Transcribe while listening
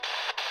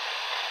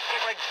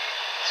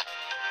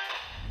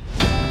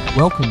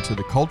Welcome to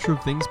the Culture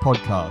of Things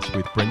podcast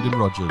with Brendan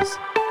Rogers.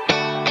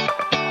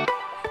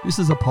 This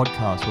is a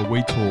podcast where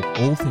we talk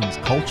all things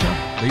culture,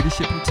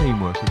 leadership and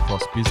teamwork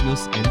across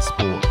business and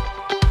sport.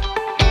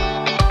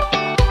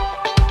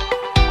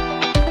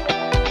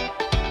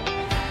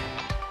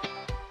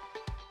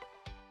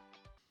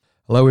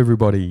 Hello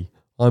everybody,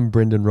 I'm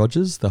Brendan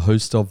Rogers, the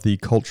host of the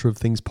Culture of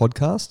Things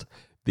podcast.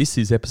 This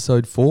is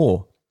episode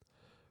 4.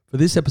 For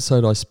this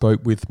episode I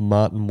spoke with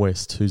Martin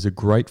West, who's a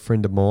great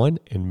friend of mine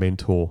and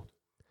mentor.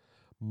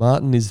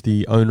 Martin is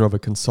the owner of a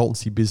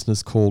consultancy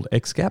business called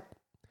XGAP.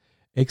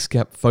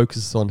 XGAP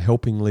focuses on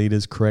helping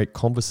leaders create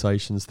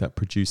conversations that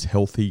produce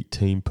healthy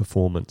team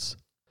performance.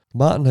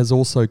 Martin has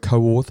also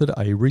co-authored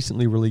a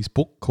recently released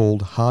book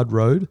called Hard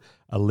Road,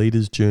 A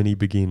Leader's Journey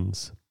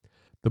Begins.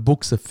 The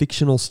book's a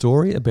fictional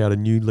story about a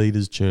new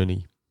leader's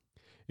journey.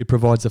 It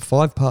provides a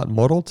 5-part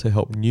model to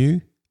help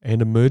new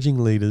and emerging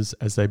leaders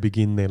as they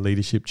begin their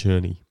leadership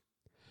journey.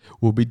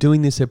 We'll be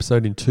doing this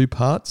episode in 2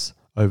 parts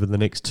over the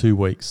next 2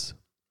 weeks.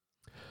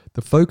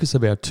 The focus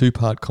of our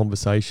 2-part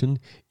conversation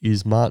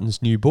is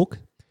Martin's new book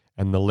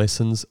and the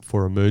lessons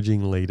for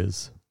emerging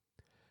leaders.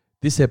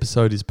 This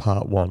episode is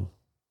part 1.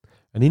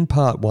 And in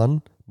part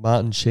 1,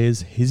 Martin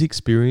shares his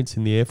experience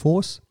in the Air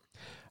Force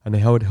and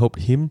how it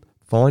helped him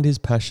find his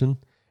passion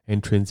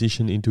and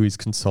transition into his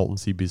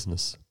consultancy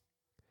business.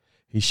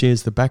 He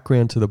shares the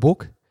background to the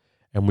book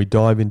and we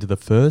dive into the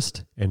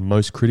first and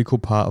most critical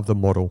part of the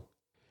model.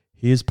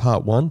 Here's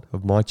part 1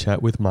 of my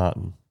chat with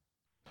Martin.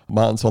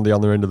 Martin's on the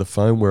other end of the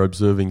phone. We're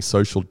observing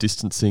social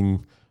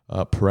distancing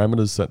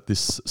parameters at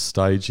this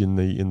stage in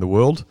the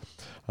world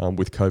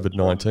with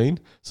COVID-19.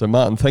 So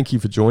Martin, thank you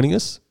for joining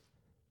us.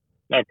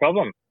 No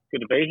problem. Good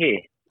to be here.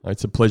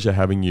 It's a pleasure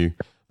having you.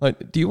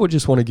 Do you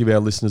just want to give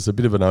our listeners a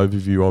bit of an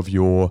overview of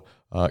your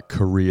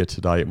career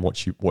today and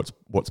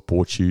what's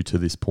brought you to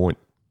this point?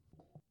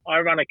 I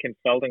run a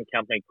consulting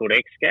company called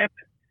XGAP.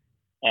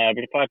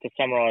 But if I had to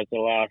summarise the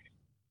last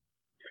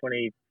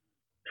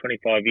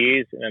 25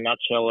 years in a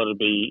nutshell, it'll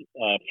be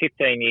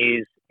 15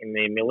 years in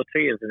the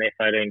military as an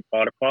F-18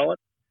 fighter pilot.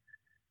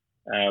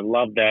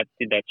 Loved that,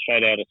 did that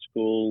straight out of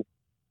school.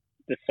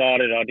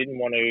 Decided I didn't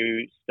want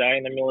to stay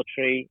in the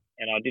military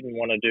and I didn't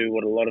want to do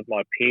what a lot of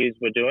my peers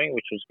were doing,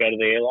 which was go to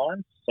the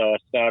airlines. So I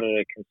started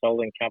a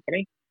consulting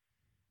company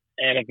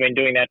and I've been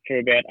doing that for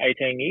about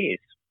 18 years.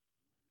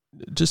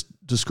 Just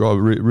describe,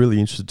 really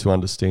interested to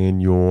understand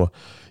your,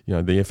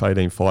 the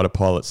F-18 fighter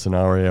pilot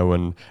scenario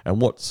and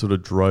what sort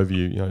of drove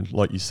you,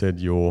 like you said,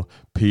 your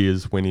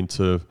peers went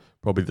into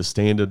probably the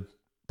standard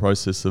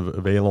process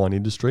of airline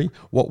industry.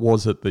 What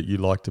was it that you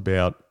liked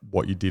about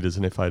what you did as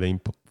an F-18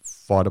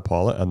 fighter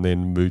pilot and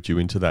then moved you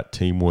into that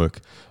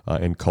teamwork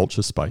and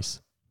culture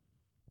space?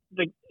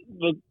 The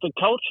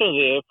culture of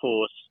the Air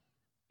Force,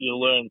 you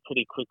learn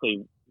pretty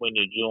quickly when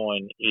you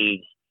join is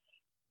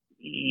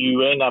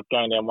you end up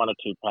going down one or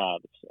two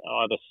paths.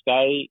 Either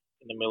stay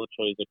in the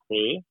military as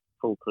a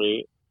full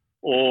career,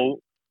 or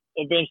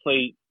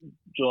eventually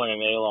join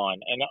an airline.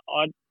 And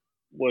I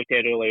worked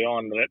out early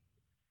on that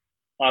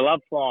I love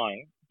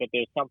flying, but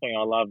there's something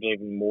I loved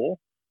even more,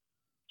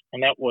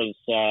 and that was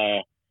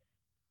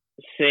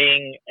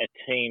seeing a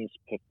team's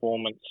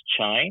performance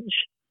change.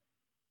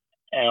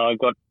 And I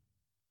got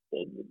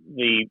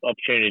the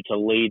opportunity to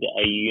lead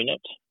a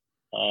unit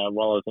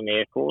while I was in the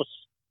Air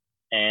Force,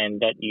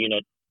 and that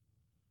unit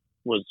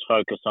was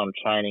focused on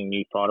training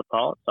new fighter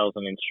pilots. I was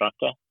an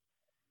instructor.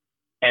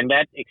 And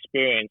that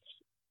experience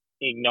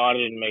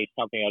ignited in me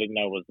something I didn't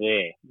know was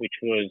there, which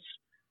was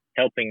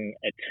helping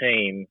a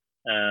team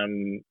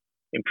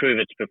improve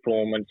its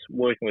performance,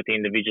 working with the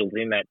individuals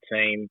in that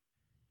team,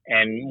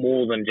 and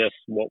more than just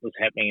what was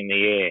happening in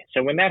the air.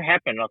 So when that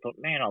happened, I thought,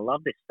 man, I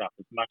love this stuff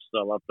as much as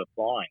I love the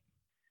flying.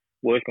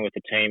 Working with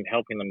the team,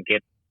 helping them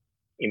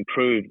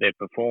improve their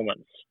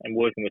performance and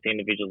working with the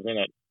individuals in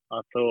it,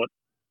 I thought,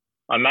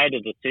 I made a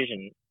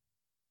decision.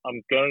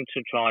 I'm going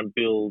to try and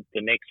build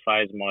the next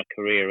phase of my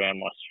career around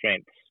my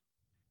strengths.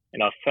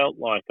 And I felt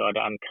like I'd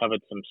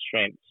uncovered some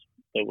strengths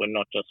that were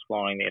not just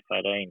flying the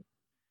F-18.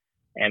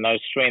 And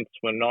those strengths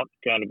were not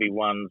going to be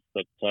ones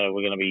that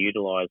were going to be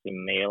utilised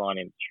in the airline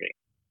industry.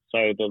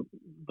 So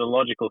the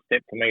logical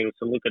step for me was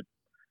to look at,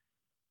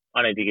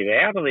 I need to get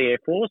out of the Air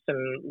Force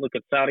and look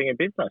at starting a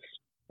business.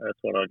 That's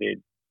what I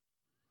did.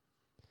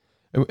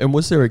 And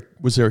was there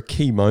a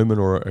key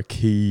moment or a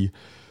key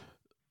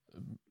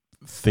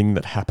thing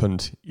that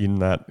happened in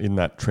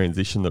that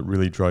transition that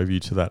really drove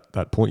you to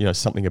that point?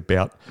 Something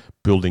about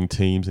building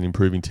teams and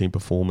improving team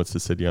performance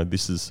that said,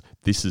 this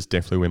is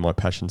definitely where my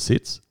passion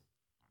sits?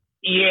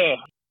 Yeah,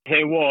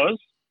 there was.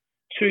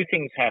 2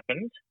 things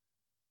happened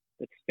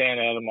that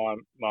stand out of my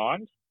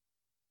mind.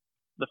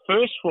 The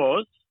first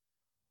was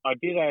I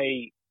did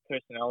a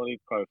personality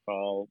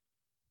profile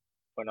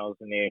when I was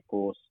in the Air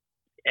Force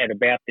at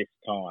about this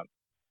time.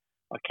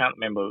 I can't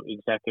remember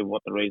exactly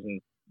what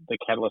the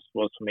catalyst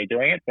was for me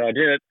doing it, but I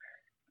did it,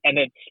 and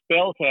it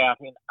spelt out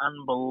in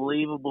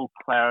unbelievable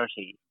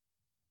clarity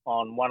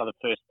on one of the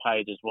first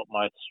pages what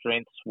my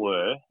strengths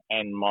were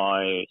and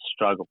my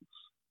struggles.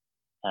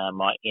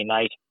 my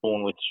innate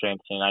born with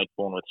strengths, innate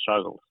born with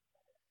struggles.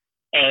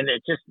 And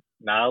it just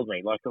nailed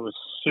me. Like, it was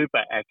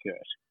super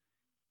accurate.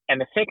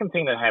 And the second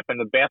thing that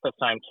happened about the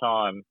same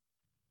time,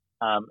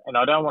 and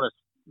I don't want to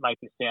make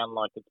it sound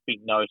like it's big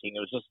noting, it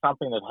was just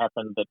something that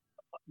happened that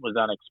was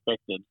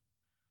unexpected,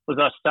 was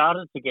I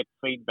started to get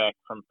feedback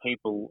from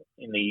people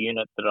in the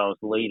unit that I was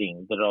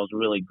leading that I was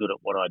really good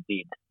at what I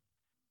did.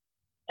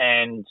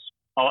 And,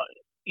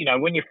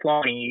 when you're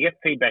flying, you get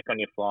feedback on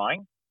your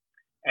flying.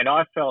 And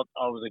I felt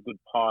I was a good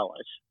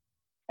pilot.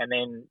 And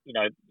then,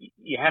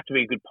 you have to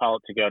be a good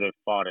pilot to go to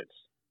fighters.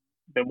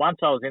 But once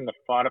I was in the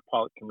fighter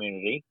pilot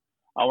community,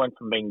 I went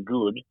from being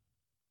good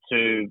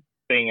to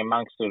being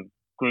amongst a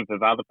group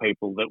of other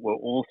people that were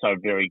also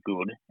very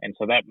good. And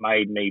so that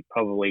made me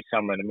probably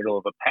somewhere in the middle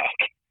of the pack.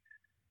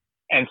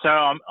 And so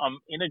I'm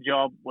in a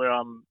job where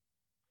I'm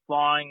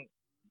flying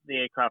the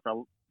aircraft I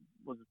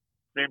was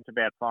dreamt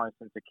about flying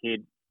since a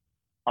kid.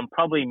 I'm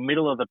probably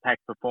middle of the pack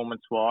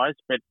performance-wise,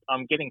 but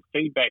I'm getting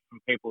feedback from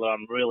people that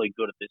I'm really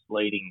good at this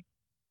leading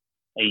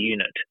a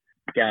unit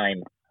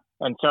game.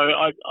 And so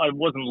I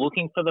wasn't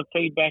looking for the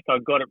feedback. I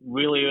got it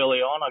really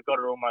early on. I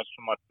got it almost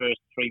from my first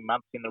 3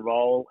 months in the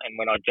role. And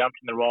when I jumped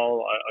in the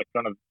role, I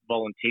kind of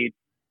volunteered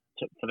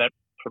for that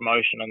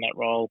promotion and that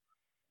role.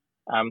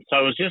 So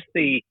it was just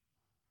the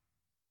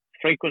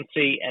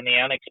frequency and the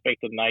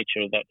unexpected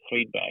nature of that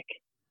feedback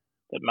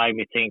that made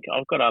me think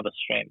I've got other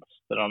strengths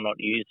that I'm not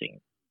using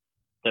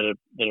that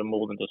are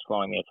more than just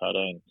flying the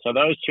F-18. So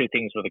those two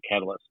things were the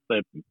catalyst: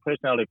 the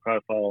personality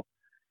profile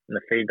and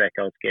the feedback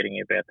I was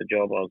getting about the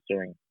job I was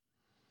doing.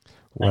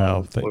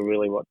 Wow. Were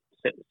really what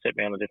set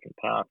me on a different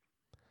path.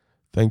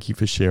 Thank you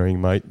for sharing,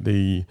 mate.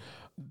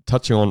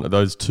 Touching on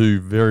those two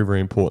very,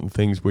 very important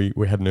things, we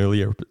had an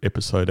earlier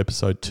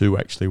episode 2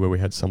 actually, where we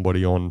had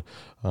somebody on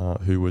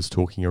who was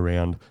talking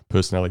around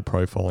personality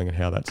profiling and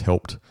how that's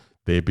helped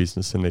their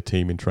business and their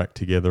team interact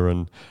together,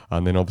 and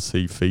then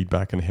obviously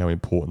feedback and how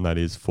important that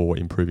is for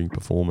improving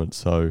performance.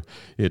 So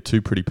yeah,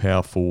 two pretty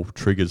powerful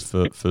triggers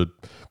for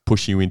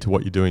pushing you into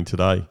what you're doing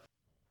today.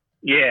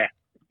 Yeah,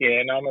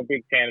 and I'm a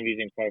big fan of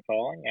using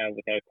profiling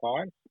with our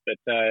clients,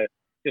 but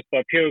just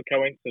by pure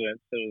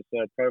coincidence, it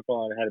was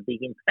profiling that had a big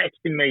impact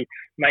in me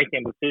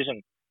making a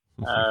decision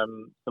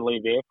to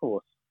leave the Air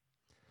Force.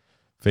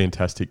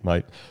 Fantastic,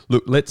 mate.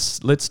 Look, let's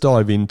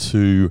dive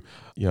into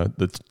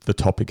the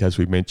topic, as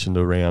we mentioned,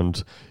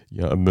 around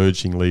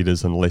emerging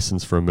leaders and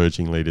lessons for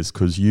emerging leaders,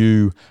 because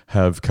you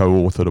have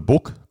co-authored a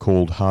book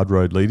called Hard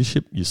Road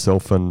Leadership,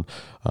 yourself and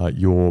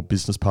your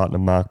business partner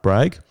Mark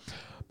Bragg.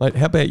 Mate,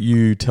 how about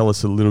you tell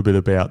us a little bit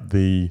about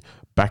the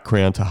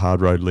background to Hard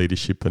Road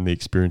Leadership and the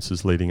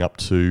experiences leading up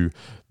to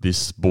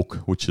this book,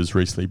 which has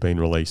recently been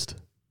released?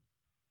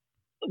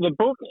 The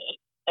book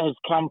has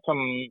come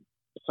from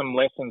some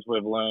lessons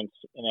we've learned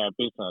in our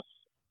business,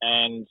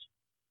 and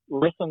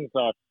lessons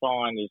I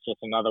find is just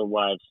another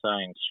way of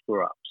saying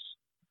screw ups.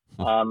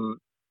 And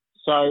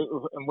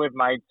we've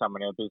made some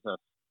in our business.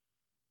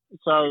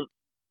 So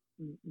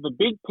the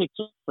big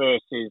picture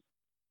first is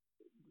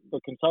the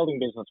consulting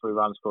business we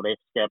run is called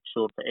XGAP,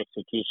 short for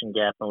Execution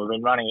Gap, and we've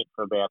been running it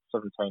for about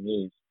 17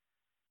 years.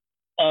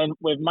 And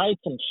we've made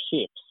some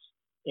shifts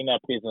in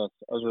that business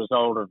as a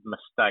result of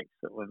mistakes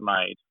that we've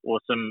made, or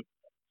some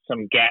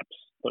gaps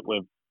that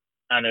we've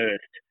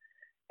unearthed.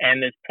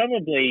 And there's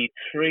probably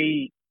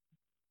 3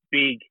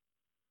 big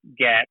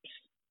gaps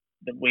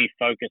that we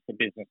focus the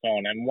business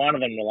on, and one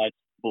of them relates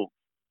to the book.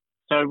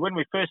 So when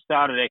we first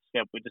started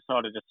XGAP, we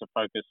decided just to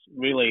focus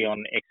really on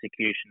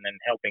execution and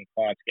helping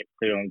clients get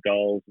clear on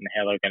goals and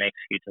how they're going to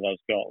execute to those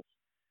goals.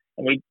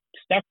 And we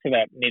stuck to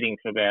that knitting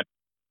for about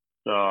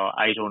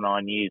 8 or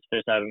 9 years,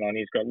 first 8 or 9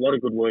 years, got a lot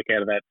of good work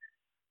out of that.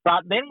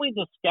 But then we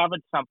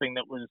discovered something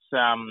that was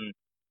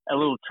a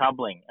little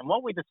troubling. And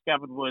what we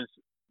discovered was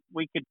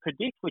we could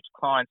predict which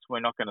clients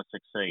were not going to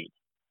succeed.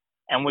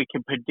 And we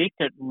could predict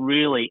it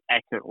really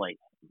accurately.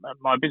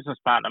 My business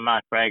partner,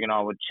 Mark Bragg, and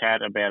I would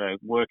chat about a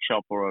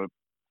workshop or a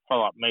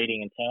follow-up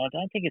meeting and say, I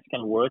don't think it's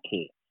going to work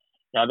here.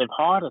 Now, they've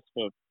hired us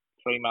for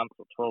 3 months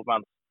or 12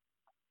 months,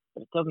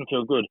 but it doesn't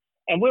feel good.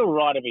 And we were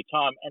right every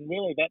time. And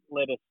really that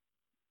led us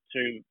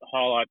to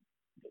highlight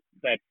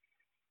that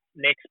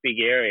next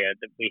big area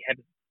that we had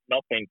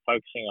not been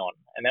focusing on,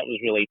 and that was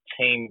really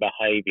team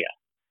behaviour.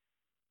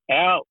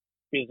 Our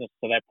business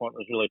to that point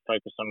was really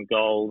focused on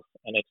goals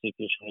and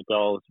execution of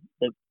goals,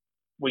 but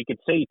we could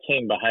see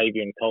team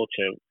behaviour and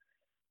culture,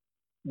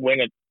 when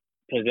it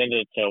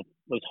presented itself,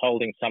 was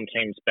holding some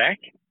teams back.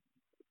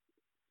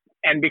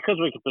 And because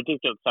we could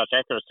predict it with such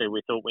accuracy,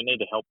 we thought we need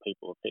to help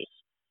people with this.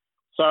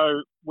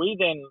 So we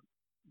then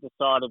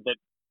decided that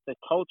the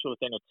culture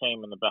within a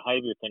team and the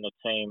behaviour within a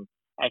team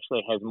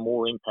actually has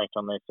more impact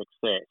on their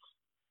success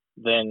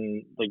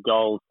than the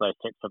goals they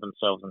set for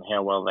themselves and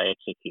how well they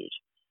execute.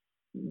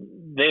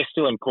 They're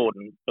still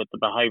important, but the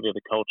behaviour of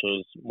the culture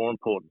is more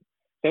important.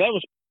 So that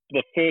was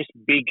the first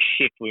big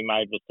shift we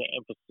made, was to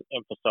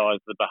emphasise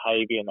the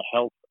behaviour and the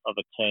health of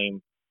a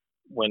team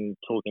when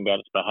talking about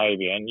its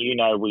behaviour. And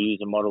we use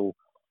a model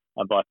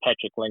by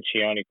Patrick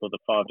Lencioni called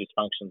the 5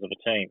 dysfunctions of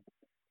a team.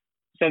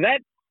 So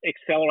that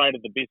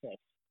accelerated the business.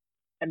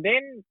 And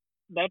then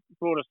that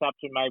brought us up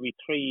to maybe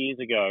 3 years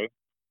ago,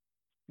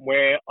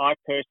 where I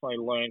personally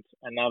learnt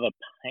another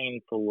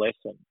painful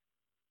lesson,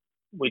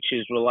 which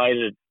is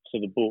related to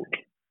the book.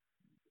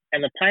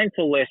 And the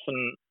painful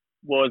lesson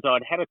was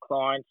I'd had a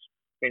client,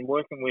 been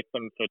working with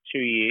them for 2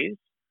 years,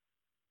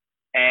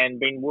 and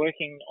been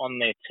working on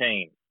their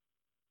team.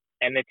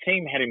 And their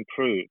team had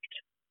improved.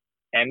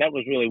 And that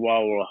was really why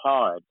we were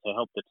hired, to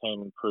help the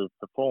team improve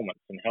performance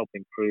and help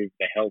improve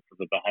the health of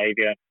the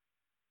behaviour.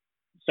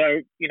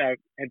 So,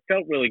 had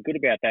felt really good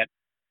about that.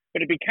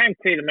 But it became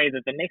clear to me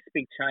that the next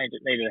big change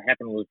that needed to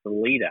happen was the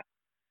leader.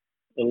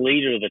 The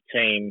leader of the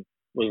team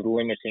was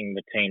limiting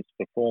the team's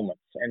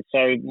performance. And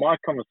so my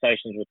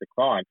conversations with the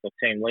client, the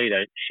team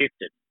leader,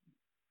 shifted.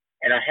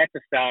 And I had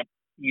to start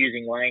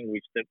using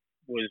language that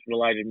was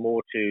related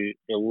more to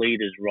the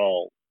leader's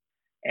role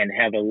and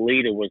how the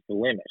leader was the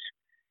limit.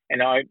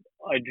 And I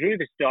drew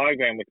this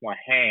diagram with my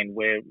hand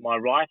where my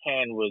right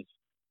hand was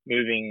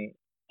moving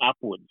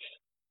upwards,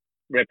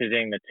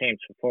 representing the team's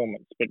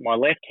performance, but my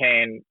left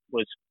hand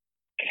was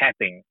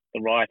capping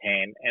the right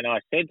hand. And I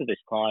said to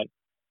this client,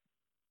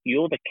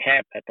 you're the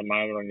cap at the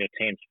moment on your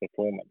team's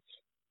performance.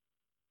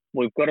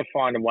 We've got to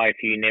find a way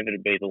for you never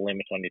to be the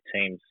limit on your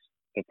team's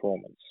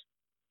performance.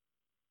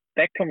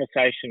 That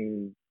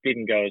conversation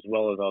didn't go as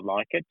well as I'd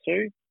like it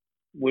to.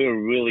 We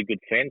were really good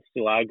friends,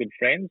 still are good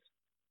friends,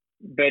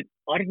 but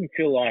I didn't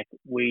feel like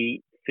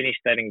we finished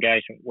that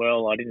engagement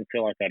well. I didn't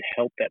feel like I'd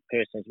helped that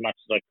person as much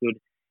as I could.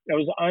 It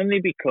was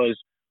only because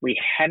we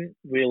hadn't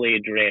really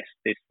addressed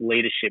this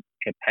leadership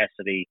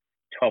capacity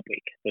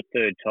topic, the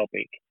third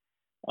topic,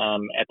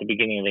 at the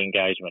beginning of the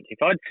engagement.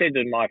 If I'd said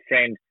to my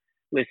friend,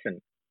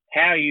 listen,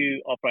 how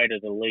you operate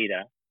as a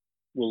leader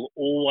will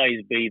always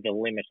be the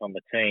limit on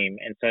the team,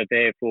 and so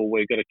therefore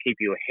we've got to keep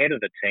you ahead of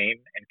the team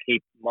and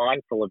keep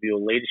mindful of your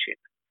leadership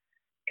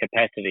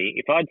capacity.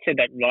 If I'd said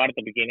that right at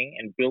the beginning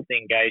and built the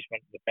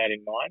engagement with that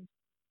in mind,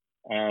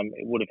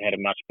 it would have had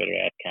a much better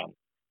outcome.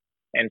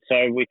 And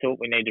so we thought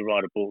we need to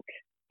write a book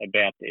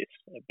about this,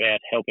 about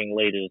helping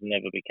leaders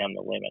never become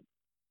the limit.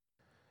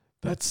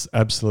 That's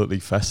absolutely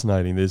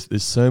fascinating.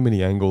 There's so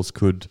many angles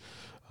could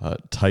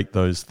take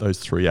those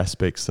three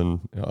aspects,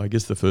 and I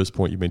guess the first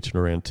point you mentioned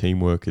around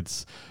teamwork,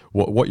 it's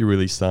what you're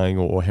really saying,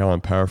 or how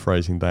I'm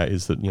paraphrasing that,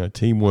 is that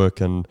teamwork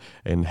and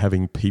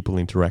having people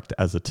interact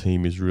as a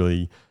team is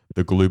really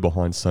the glue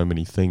behind so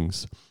many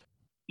things.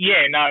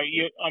 Yeah, no,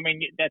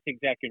 that's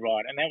exactly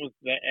right, and that was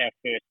our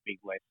first big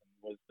lesson,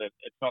 was that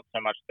it's not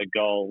so much the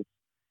goals,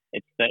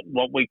 it's that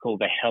what we call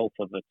the health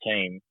of the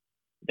team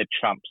that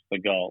trumps the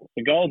goals.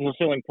 The goals are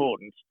still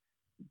important,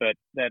 but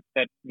that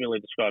really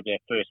describes our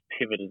first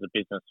pivot as a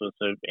business, was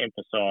to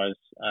emphasise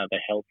the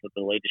health of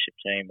the leadership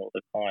team, or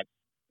the client's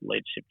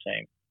leadership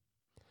team.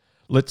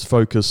 Let's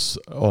focus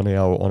on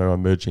our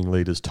emerging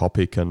leaders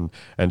topic and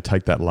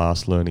take that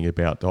last learning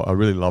about. I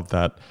really love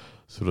that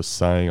sort of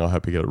saying. I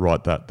hope you get it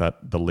right. That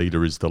the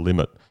leader is the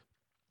limit.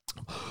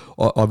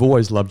 I've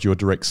always loved your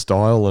direct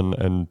style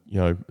and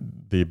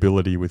the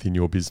ability within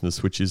your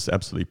business, which is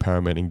absolutely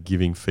paramount in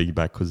giving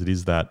feedback, because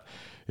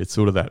it's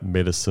sort of that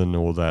medicine,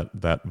 or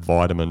that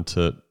vitamin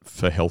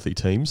for healthy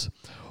teams.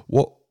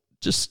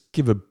 Just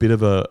give a bit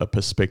of a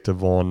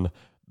perspective on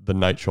the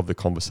nature of the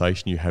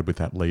conversation you had with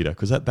that leader,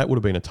 because that would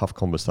have been a tough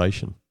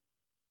conversation.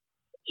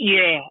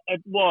 Yeah,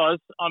 it was.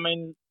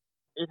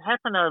 It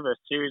happened over a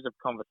series of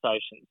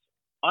conversations.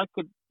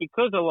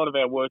 Because a lot of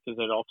our work is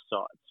at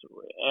offsites,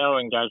 our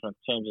engagement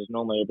teams is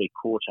normally every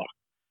quarter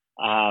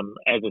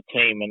as a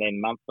team, and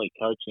then monthly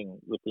coaching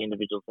with the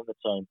individuals in the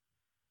team.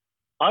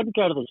 I'd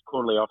go to these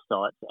quarterly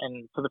offsites,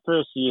 and for the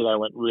first year they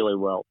went really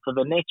well. For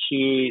the next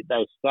year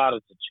they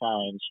started to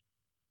change,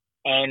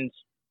 and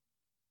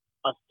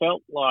I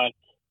felt like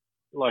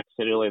I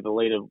said earlier, the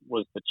leader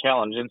was the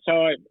challenge. And so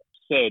I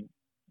said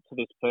to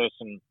this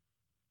person,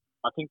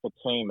 I think the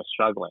team is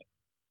struggling.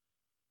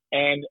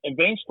 And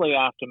eventually,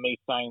 after me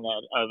saying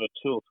that over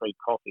 2 or 3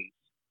 coffees,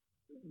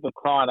 the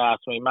client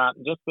asked me,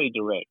 Martin, just be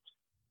direct.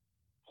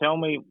 Tell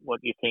me what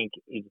you think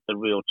is the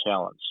real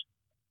challenge.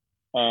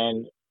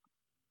 And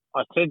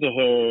I said to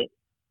her,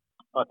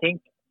 I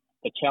think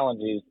the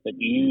challenge is that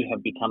you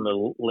have become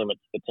the limit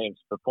to the team's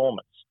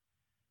performance.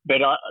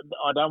 But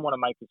I don't want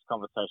to make this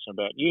conversation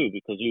about you,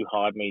 because you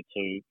hired me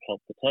to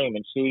help the team.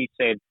 And she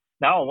said,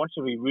 no, I want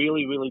you to be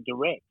really, really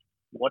direct.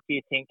 What do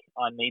you think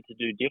I need to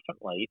do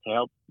differently to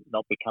help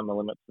not become the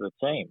limit to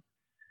the team?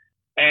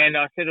 And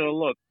I said to her,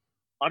 look,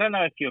 I don't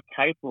know if you're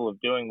capable of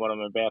doing what I'm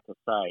about to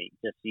say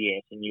just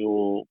yet in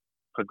your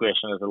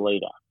progression as a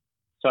leader.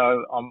 So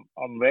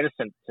I'm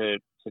reticent to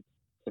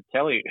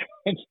tell you.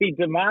 And she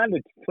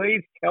demanded,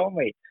 please tell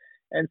me.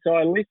 And so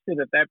I listed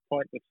at that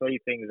point the 3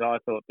 things I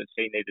thought that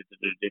she needed to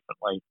do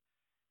differently.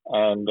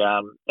 And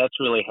that's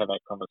really how that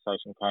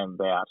conversation came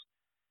about.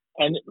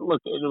 And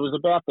look, it was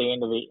about the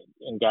end of the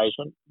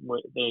engagement.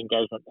 The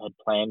engagement had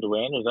planned to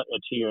end. It was a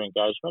 2-year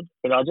engagement.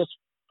 But I just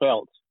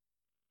felt,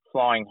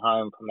 flying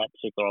home from that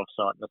particular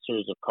offsite and a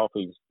series of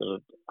coffees that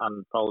had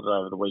unfolded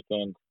over the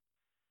weekend,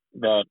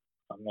 that,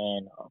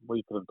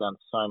 we could have done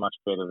so much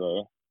better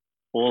there.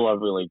 all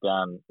I've really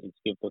done is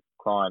give the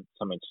client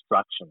some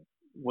instruction.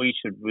 We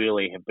should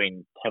really have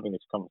been having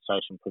this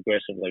conversation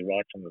progressively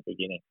right from the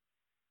beginning.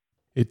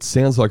 It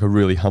sounds like a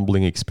really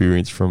humbling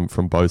experience from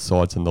both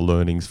sides, and the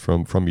learnings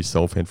from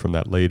yourself and from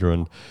that leader.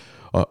 And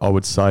I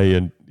would say,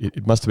 and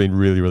it must have been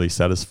really, really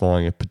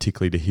satisfying,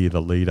 particularly to hear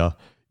the leader,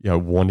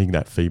 wanting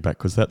that feedback,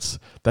 because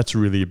that's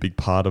really a big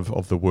part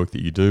of the work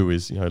that you do.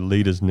 Is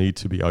leaders need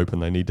to be open.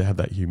 They need to have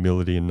that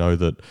humility and know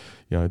that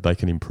they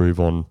can improve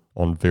on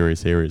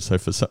various areas. So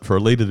for a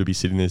leader to be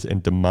sitting there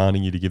and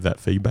demanding you to give that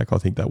feedback, I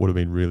think that would have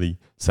been really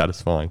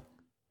satisfying.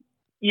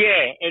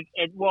 Yeah,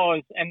 it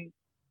was, and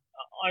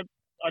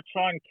I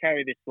try and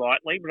carry this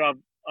lightly, but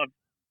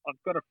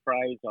I've got a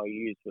phrase I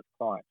use with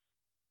clients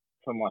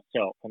for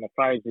myself, and the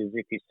phrase is,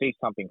 if you see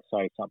something,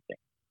 say something.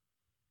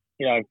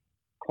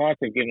 Clients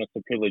have given us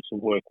the privilege to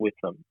work with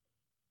them,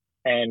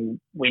 and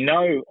we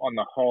know on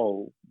the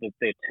whole that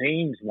their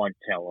teams won't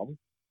tell them,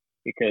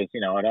 because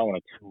I don't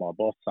want to tell my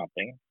boss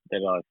something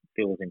that I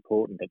feel is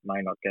important that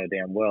may not go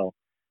down well.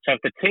 So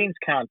if the teams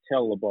can't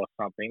tell the boss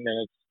something, then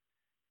it's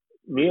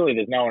really,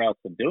 there's no one else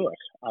to do it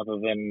other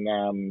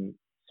than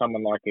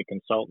someone like a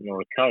consultant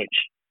or a coach.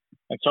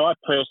 And so I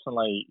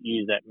personally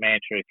use that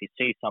mantra: if you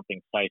see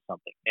something, say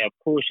something. Now, of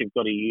course, you've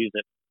got to use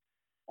it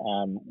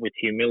with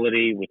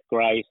humility, with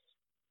grace,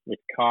 with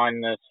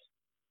kindness.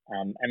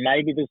 And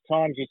maybe there's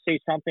times you see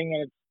something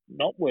and it's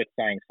not worth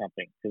saying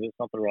something because it's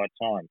not the right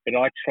time. But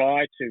I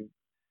try to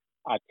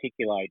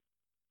articulate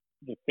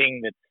the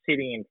thing that's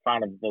sitting in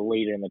front of the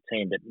leader and the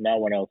team that no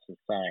one else is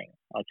saying.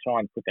 I try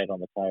and put that on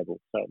the table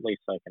so at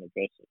least they can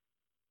address it.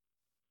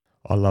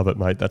 I love it,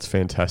 mate. That's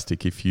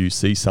fantastic. If you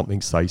see something,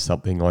 say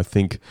something. I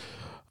think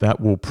that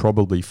will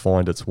probably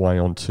find its way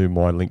onto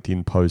my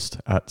LinkedIn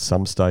post at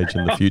some stage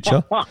in the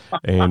future,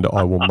 and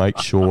I will make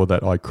sure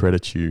that I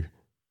credit you.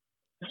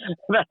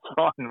 That's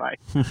fine, mate.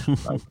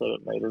 No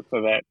credit needed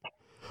for that.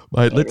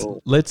 Mate,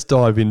 let's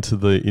dive into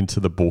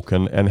the book,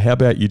 and how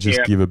about you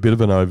just give a bit of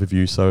an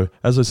overview. So,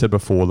 as I said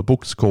before, the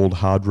book's called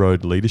Hard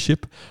Road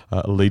Leadership: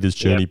 A Leader's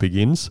Journey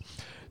Begins.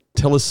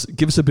 Give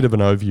us a bit of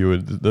an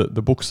overview.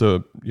 The book's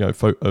a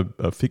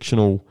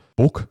fictional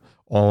book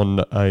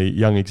on a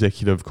young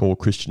executive called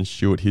Christian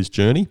Stewart, his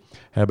journey.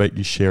 How about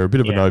you share a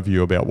bit of an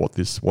overview about what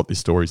this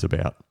story's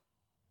about?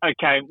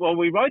 Okay, well,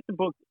 we wrote the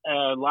book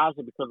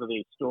largely because of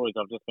these stories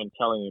I've just been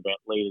telling you about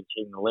leaders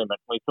hitting the limit.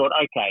 We thought,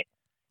 okay,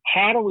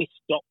 how do we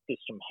stop this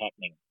from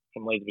happening,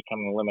 from leaders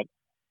becoming the limit?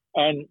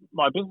 And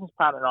my business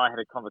partner and I had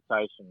a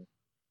conversation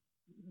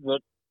that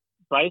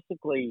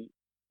basically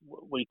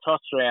we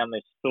tossed around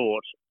this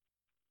thought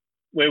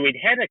where we'd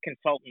had a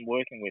consultant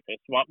working with us,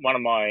 one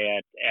of our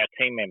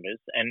team members,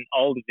 an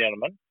older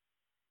gentleman,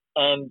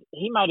 and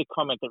he made a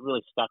comment that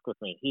really stuck with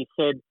me. He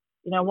said,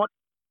 you know what?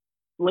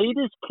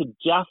 Leaders could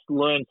just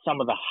learn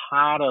some of the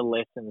harder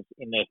lessons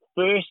in their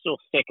first or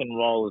second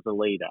role as a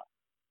leader.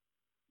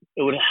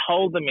 It would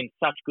hold them in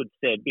such good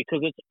stead, because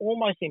it's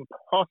almost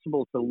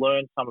impossible to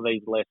learn some of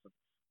these lessons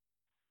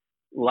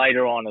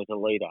later on as a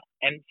leader.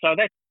 And so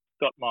that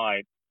got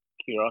my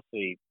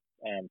curiosity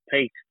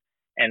piqued.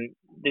 And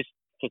this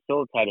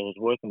facilitator who was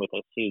working with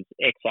us, he's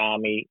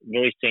ex-Army,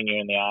 very senior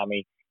in the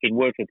Army. He'd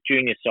worked with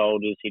junior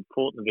soldiers. He'd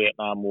fought in the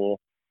Vietnam War.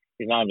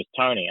 His name was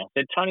Tony. I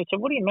said, Tony, so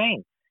what do you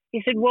mean?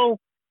 He said, well,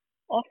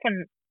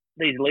 often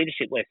these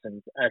leadership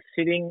lessons are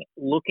sitting,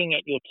 looking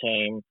at your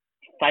team,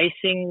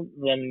 facing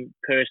them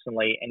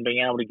personally and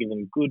being able to give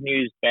them good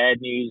news, bad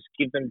news,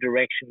 give them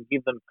direction,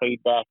 give them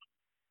feedback.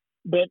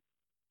 But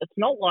it's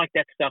not like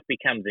that stuff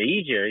becomes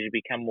easier as you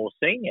become more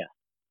senior,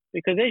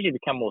 because as you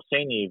become more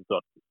senior, you've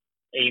got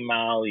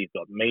email, you've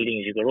got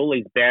meetings, you've got all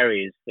these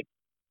barriers that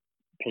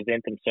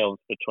present themselves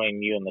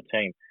between you and the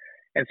team.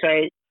 And so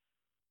it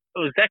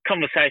was that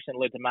conversation that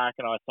led to Mark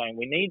and I saying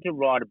we need to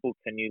write a book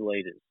for new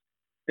leaders,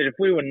 that if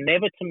we were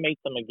never to meet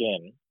them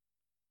again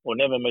or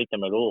never meet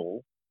them at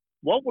all,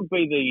 what would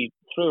be the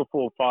 3 or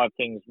 4 or 5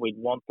 things we'd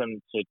want them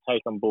to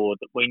take on board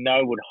that we know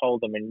would hold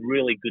them in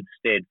really good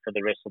stead for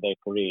the rest of their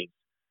careers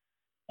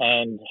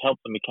and help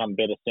them become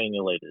better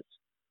senior leaders,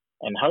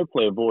 and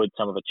hopefully avoid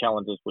some of the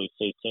challenges we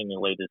see senior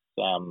leaders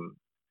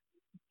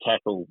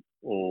tackle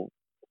or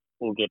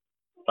get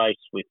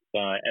faced with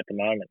at the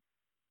moment.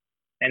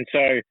 And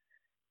so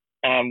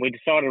we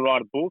decided to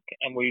write a book,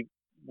 and we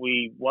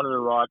wanted to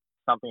write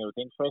something that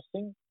was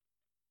interesting.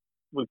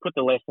 We put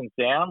the lessons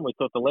down. We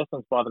thought the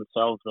lessons by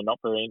themselves were not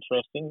very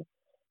interesting,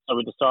 so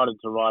we decided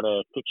to write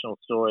a fictional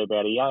story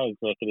about a young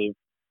executive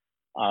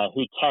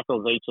who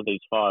tackles each of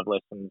these 5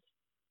 lessons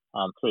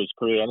through his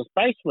career. And it's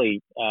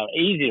basically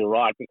easy to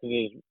write because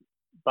it's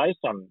based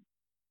on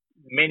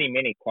many,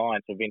 many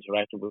clients we've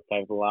interacted with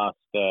over the last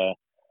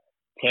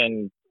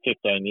 10,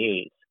 15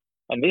 years.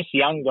 And this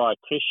young guy,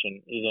 Christian,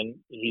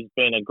 he's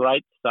been a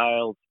great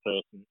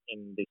salesperson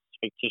in this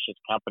fictitious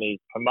company.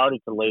 He's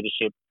promoted to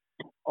leadership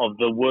of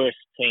the worst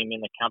team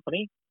in the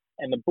company.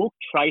 And the book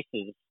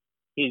traces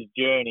his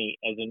journey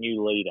as a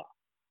new leader.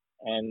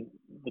 And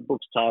the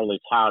book's title is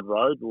Hard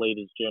Road,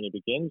 Leader's Journey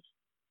Begins.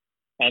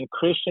 And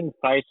Christian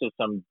faces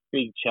some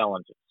big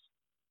challenges.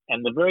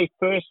 And the very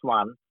first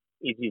one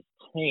is his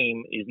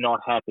team is not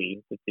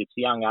happy that this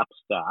young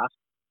upstart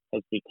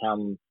has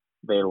become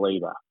their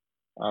leader.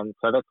 And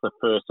so that's the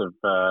first of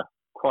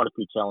quite a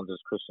few challenges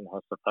Christian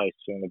has to face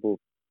during the book.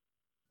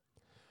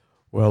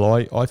 Well,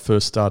 I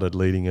first started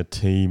leading a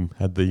team,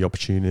 had the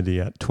opportunity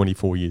at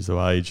 24 years of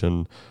age,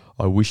 and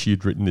I wish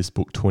you'd written this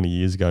book 20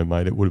 years ago,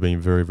 mate. It would have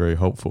been very, very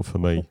helpful for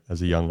me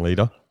as a young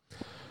leader.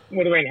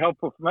 Would have been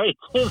helpful for me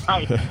too,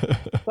 mate.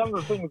 Some of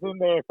the things in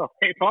there,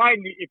 if I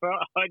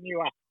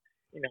knew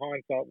in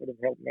hindsight, would have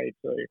helped me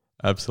too.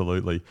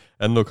 Absolutely.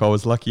 And look, I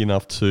was lucky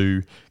enough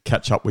to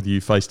catch up with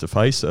you face to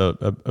face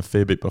a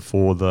fair bit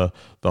before the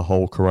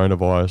whole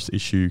coronavirus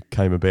issue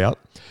came about,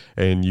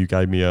 and you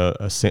gave me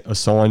a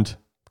signed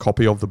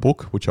copy of the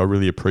book, which I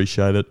really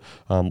appreciated.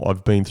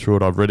 I've been through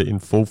it. I've read it in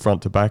full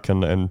front to back,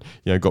 and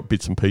got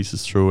bits and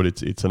pieces through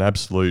it. It's an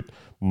absolute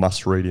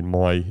must read in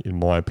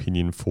my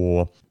opinion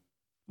for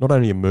not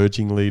only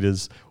emerging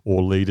leaders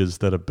or leaders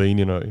that have been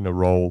in a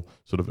role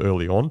sort of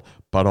early on,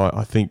 but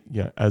I think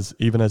as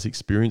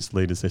experienced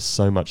leaders, there's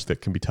so much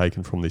that can be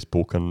taken from this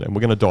book, and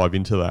we're going to dive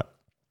into that.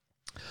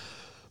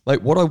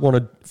 Mate, what I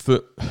wanted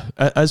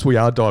as we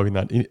are diving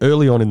that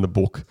early on in the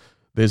book,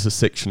 there's a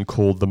section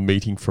called "The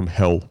Meeting from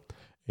Hell,"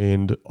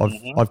 and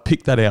I've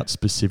picked that out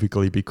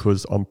specifically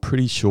because I'm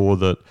pretty sure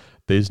that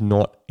there's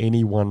not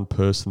any one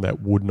person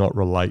that would not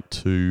relate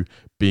to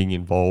being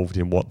involved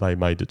in what they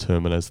may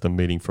determine as the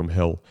meeting from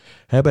hell.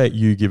 How about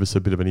you give us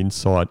a bit of an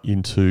insight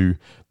into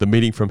the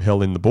meeting from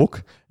hell in the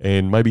book,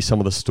 and maybe some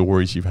of the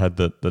stories you've had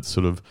that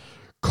sort of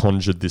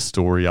conjured this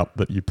story up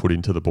that you put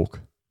into the book?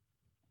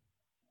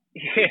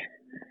 Yeah,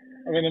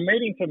 I mean, the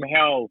meeting from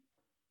hell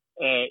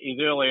is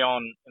early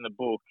on in the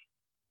book,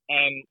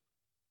 and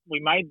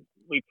we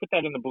put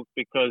that in the book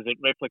because it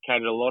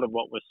replicated a lot of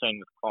what we're seeing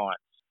with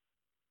clients.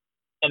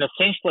 And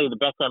essentially,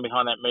 the background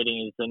behind that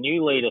meeting is the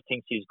new leader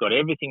thinks he's got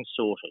everything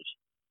sorted.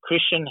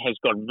 Christian has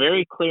got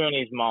very clear in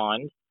his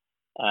mind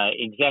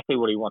exactly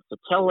what he wants to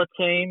tell the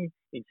team,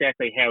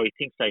 exactly how he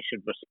thinks they should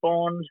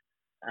respond,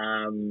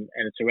 and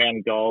it's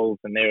around goals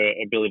and their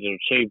ability to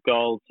achieve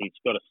goals. He's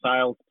got a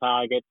sales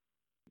target,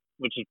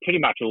 which is pretty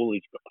much all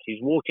he's got.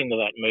 He's walked into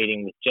that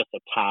meeting with just a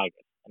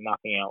target and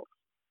nothing else.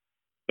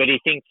 But he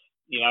thinks,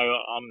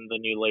 I'm the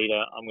new leader.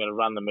 I'm going to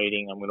run the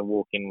meeting. I'm going to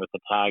walk in with a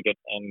target,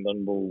 and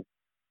then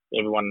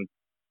everyone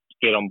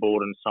get on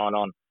board and sign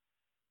on.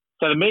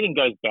 So the meeting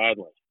goes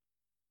badly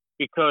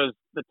because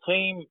the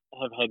team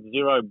have had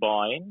zero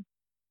buy-in.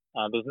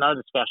 There's no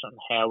discussion on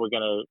how we're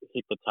going to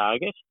hit the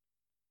target.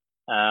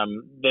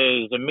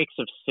 There's a mix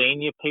of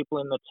senior people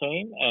in the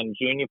team and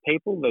junior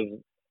people. There's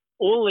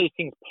all these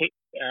things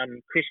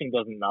Christian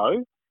doesn't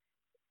know.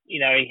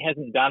 He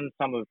hasn't done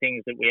some of the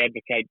things that we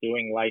advocate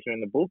doing later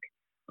in the book.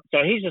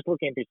 So he's just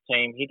looking at his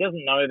team. He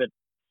doesn't know that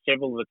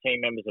several of the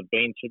team members have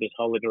been through this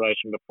whole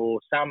iteration before.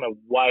 Some are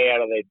way out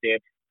of their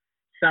depth.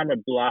 Some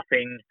are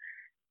bluffing.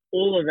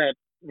 All of that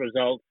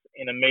results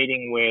in a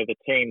meeting where the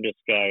team just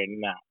go,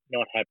 nah,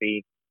 not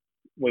happy.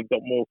 We've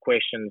got more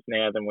questions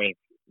now than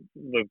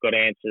we've got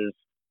answers.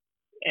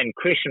 And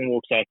Christian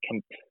walks out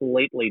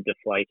completely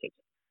deflated.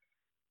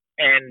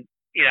 And,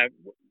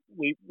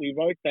 we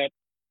wrote that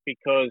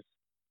because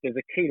there's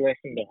a key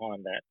lesson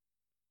behind that.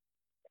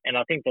 And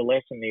I think the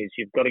lesson is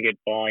you've got to get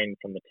buy-in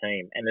from the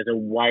team, and there's a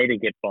way to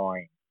get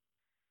buy-in.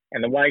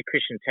 And the way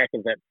Christian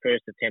tackled that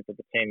first attempt at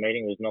the team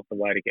meeting was not the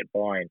way to get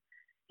buy-in.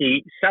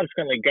 He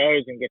subsequently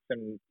goes and gets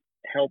some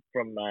help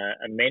from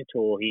a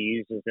mentor he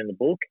uses in the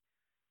book.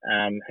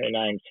 Her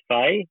name's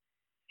Faye.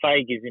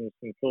 Faye gives him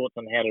some thoughts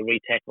on how to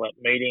retackle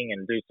that meeting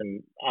and do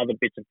some other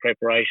bits of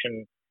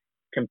preparation.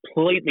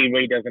 Completely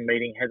redoes a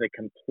meeting, has a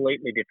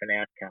completely different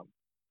outcome.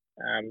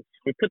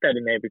 We put that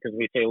in there because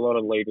we see a lot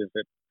of leaders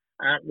that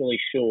aren't really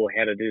sure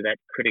how to do that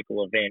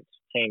critical event,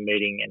 team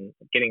meeting, and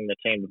getting the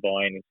team to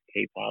buy in is a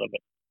key part of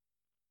it.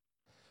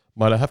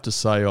 Mate, I have to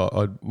say,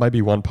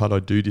 maybe one part I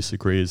do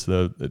disagree is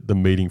the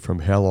meeting from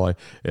hell.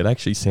 It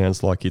actually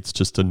sounds like it's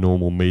just a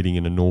normal meeting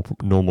in a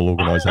normal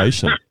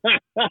organisation.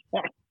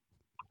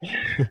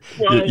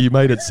 Well, you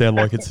made it sound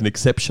like it's an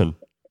exception.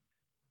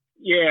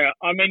 Yeah,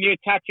 I mean, you're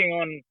touching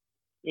on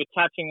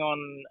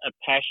a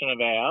passion of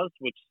ours,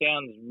 which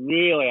sounds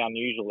really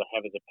unusual to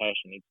have as a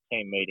passion. It's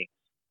team meetings.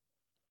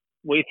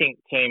 We think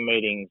team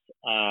meetings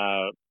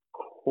are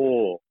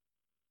core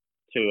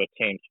to a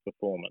team's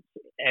performance,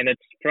 and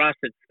for us,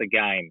 it's the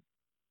game.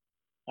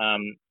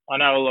 I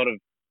know a lot of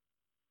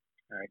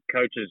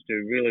coaches do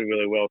really,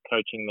 really well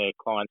coaching their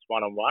clients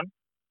one-on-one.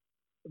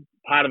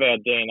 Part of our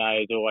DNA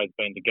has always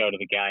been to go to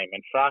the game,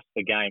 and for us,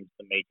 the game's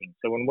the meeting.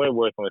 So when we're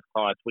working with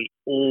clients, we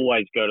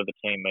always go to the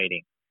team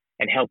meeting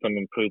and help them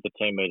improve the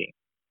team meeting.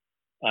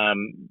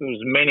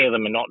 Because many of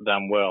them are not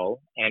done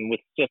well, and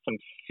with just some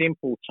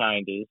simple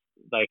changes,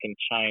 they can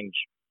change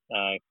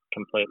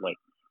completely.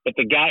 But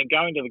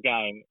going to the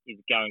game is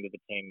going to the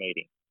team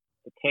meeting.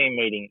 The team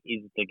meeting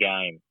is the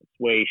game. It's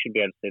where you should be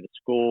able to see the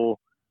score,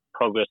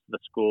 progress to the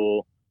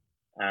score,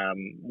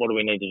 what do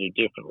we need to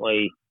do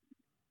differently.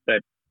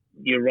 But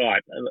you're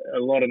right, a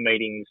lot of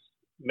meetings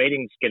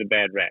get a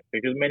bad rap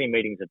because many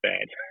meetings are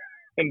bad,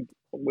 and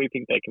we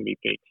think they can be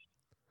fixed.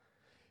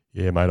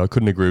 Yeah, mate, I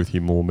couldn't agree with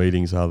you more.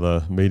 Meeting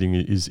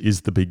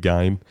is the big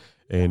game,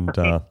 and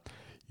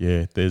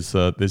yeah,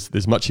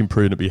 there's much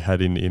improvement to be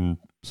had in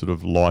sort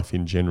of life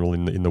in general,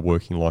 in the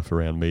working life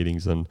around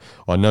meetings. And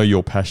I know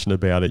you're passionate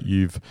about it.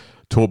 You've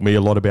taught me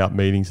a lot about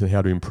meetings and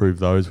how to improve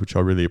those, which I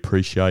really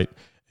appreciate.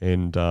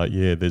 And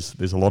yeah,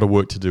 there's a lot of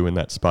work to do in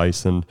that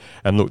space. And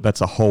look,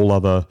 that's a whole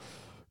other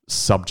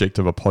subject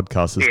of a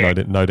podcast.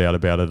 There's no doubt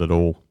about it at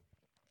all.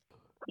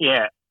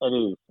 Yeah, it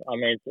is. I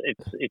mean,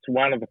 it's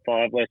one of the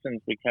 5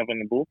 lessons we cover in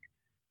the book,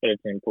 but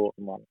it's an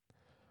important one.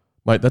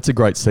 Mate, that's a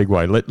great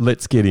segue.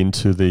 Let's get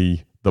into the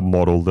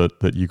model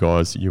that you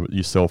guys,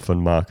 yourself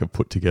and Mark, have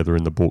put together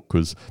in the book,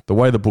 because the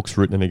way the book's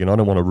written, and again, I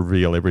don't want to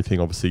reveal everything,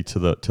 obviously, to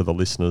the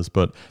listeners,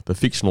 but the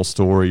fictional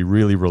story,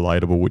 really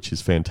relatable, which is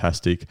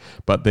fantastic.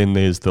 But then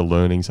there's the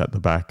learnings at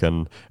the back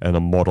and a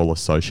model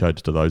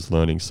associated to those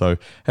learnings. So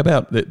how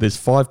about, there's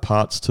 5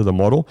 parts to the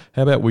model.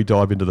 How about we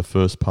dive into the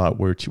first part,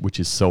 which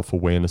is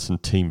self-awareness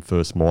and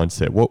team-first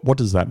mindset. What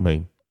does that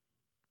mean?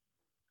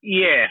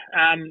 Yeah,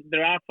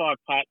 there are 5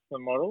 parts to the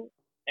model,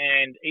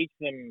 and each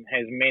of them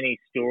has many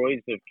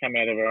stories that have come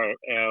out of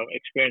our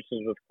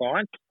experiences with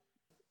clients.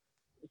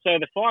 So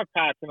the 5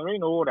 parts, and they're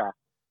in order.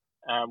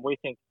 We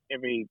think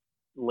every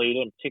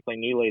leader, and particularly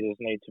new leaders,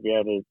 need to be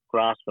able to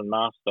grasp and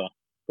master.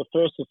 The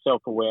first is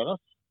self-awareness.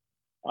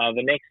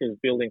 The next is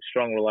building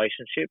strong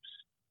relationships.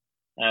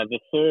 The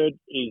third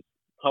is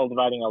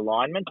cultivating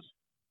alignment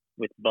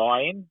with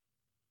buy-in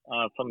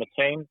from the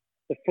team.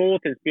 The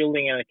fourth is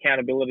building an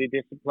accountability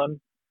discipline.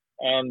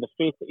 And the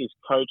fifth is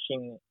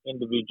coaching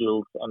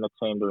individuals and the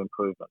team to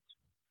improvement.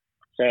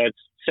 So it's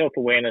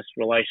self-awareness,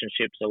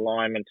 relationships,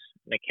 alignment,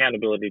 and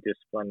accountability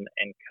discipline,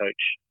 and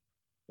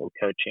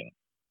coaching.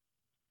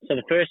 So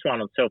the first one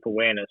on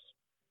self-awareness,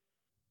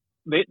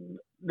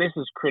 this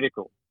is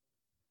critical,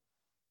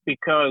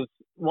 because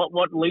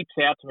what leaps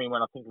out to me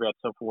when I think about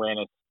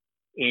self-awareness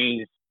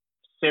is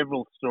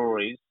several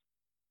stories.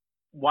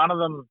 One of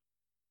them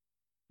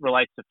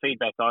relates to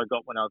feedback I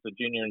got when I was a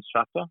junior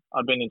instructor.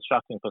 I've been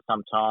instructing for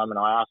some time, and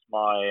I asked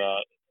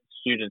my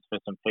students for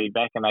some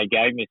feedback, and they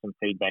gave me some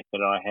feedback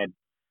that I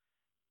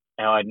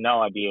had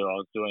no idea I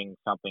was doing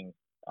something.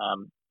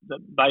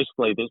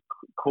 Basically, this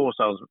course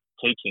I was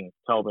teaching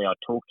told me I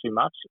talk too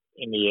much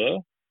in the air.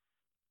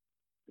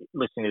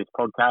 Listening to this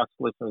podcast,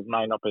 listeners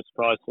may not be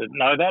surprised to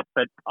know that,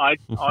 but I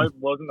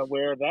wasn't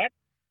aware of that.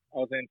 I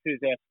was an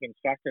enthusiastic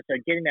instructor, so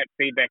getting that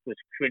feedback was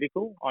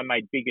critical. I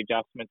made big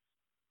adjustments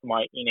to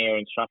my in-air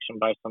instruction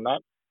based on that.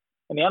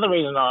 And the other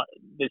reason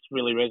this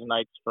really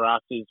resonates for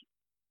us is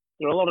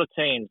there are a lot of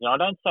teams, and I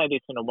don't say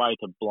this in a way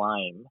to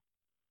blame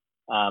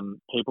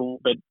people,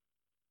 but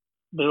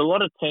there are a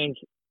lot of teams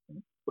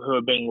who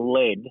are being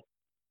led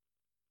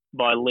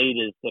by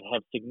leaders that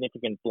have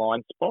significant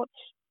blind spots.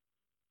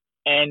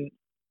 And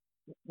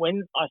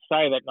when I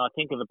say that and I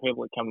think of the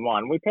people that come to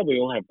mind, we probably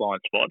all have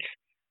blind spots.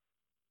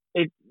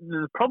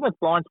 The problem with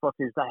blind spots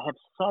is they have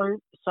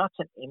such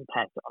an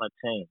impact on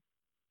a team.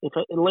 If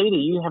a leader,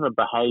 you have a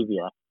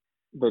behaviour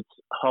that's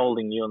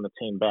holding you and the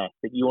team back,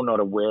 but you're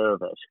not aware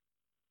of it,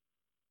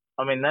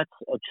 I mean, that's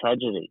a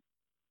tragedy.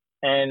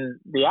 And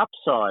the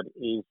upside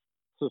is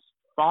to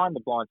find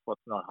the blind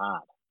spot's not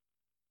hard.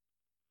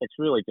 It's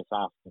really just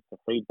asking for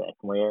feedback,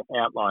 and we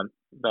outline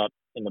that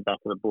in the back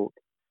of the book.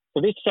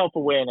 So this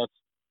self-awareness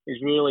is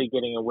really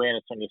getting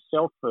awareness on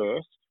yourself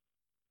first.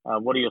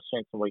 What are your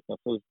strengths and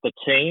weaknesses? The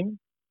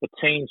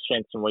team's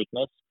strengths and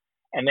weakness.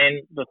 And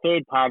then the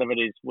third part of it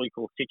is we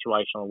call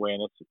situational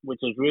awareness, which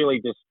is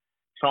really just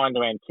trying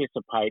to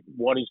anticipate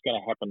what is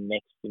going to happen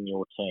next in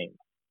your team.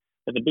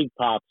 But the big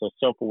parts are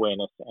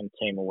self-awareness and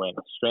team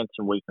awareness, strengths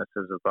and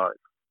weaknesses of both.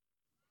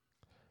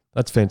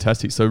 That's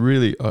fantastic. So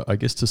really, I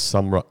guess to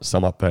sum up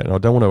that, and I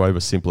don't want to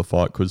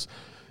oversimplify it, because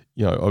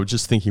I was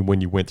just thinking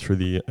when you went through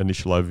the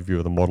initial overview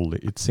of the model,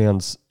 it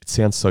sounds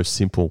so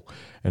simple,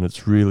 and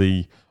it's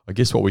really, I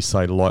guess what we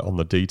say, light on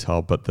the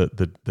detail, but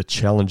the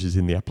challenge is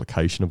in the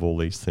application of all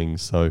these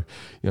things. So,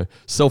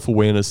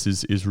 self-awareness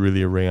is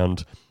really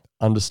around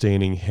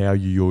understanding how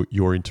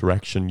your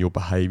interaction, your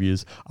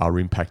behaviours are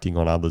impacting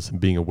on others, and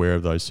being aware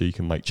of those so you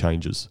can make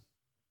changes.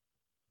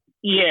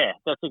 Yeah,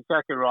 that's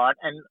exactly right.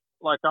 And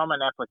like, I'm an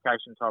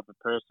application type of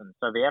person.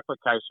 So the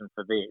application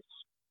for this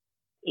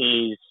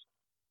is,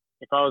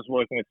 if I was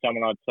working with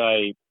someone, I'd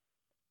say,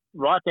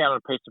 write down on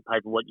a piece of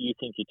paper what you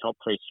think your top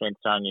 3 strengths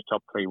are and your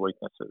top 3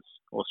 weaknesses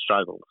or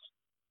struggles.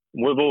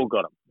 We've all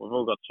got them. We've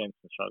all got strengths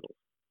and struggles.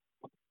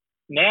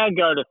 Now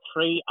go to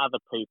 3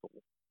 other people,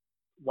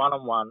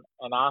 one-on-one,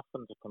 and ask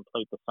them to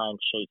complete the same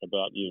sheet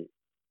about you.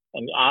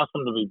 And ask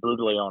them to be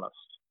brutally honest.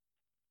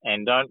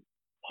 And don't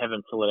have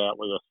them fill it out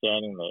where you're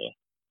standing there.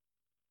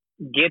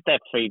 Get that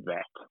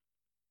feedback.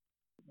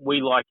 We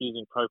like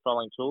using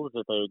profiling tools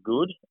if they're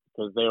good,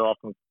 because they're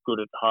often good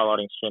at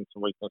highlighting strengths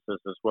and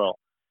weaknesses as well.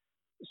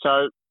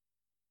 So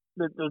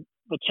the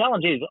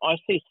challenge is, I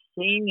see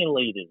senior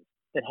leaders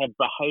that have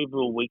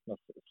behavioural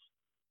weaknesses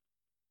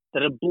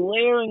that are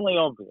blaringly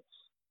obvious,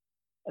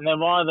 and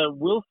they've either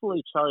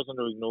willfully chosen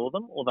to ignore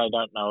them or they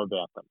don't know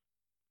about them.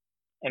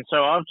 And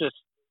so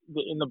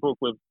in the book,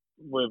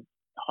 we've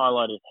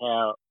highlighted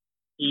how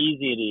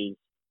easy it is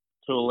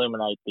to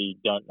eliminate the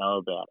don't know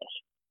about it.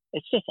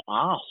 It's just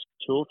ask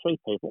 2 or 3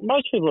 people.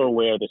 Most people are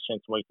aware of their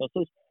strengths and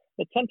weaknesses,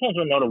 but sometimes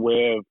we're not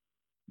aware of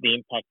the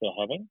impact they're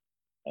having.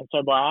 And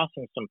so by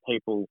asking some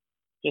people,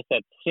 just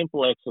that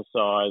simple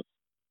exercise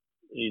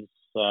is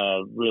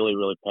really,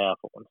 really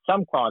powerful. And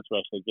some clients we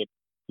actually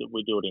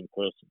we do it in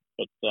person.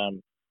 But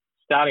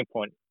starting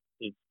point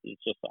is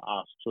just to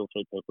ask 2 or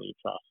 3 people you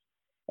trust.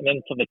 And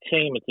then for the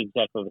team, it's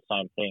exactly the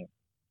same thing.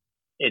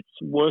 It's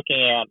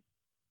working out,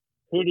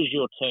 who does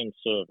your team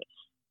service?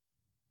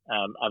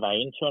 Are they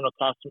internal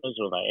customers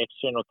or are they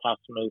external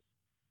customers?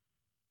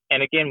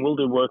 And again, we'll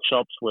do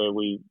workshops where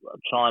we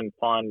try and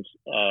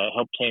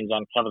help teams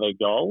uncover their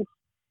goals.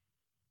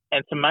 And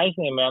it's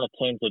amazing the amount of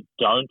teams that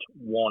don't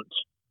want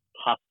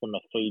customer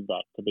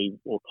feedback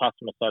or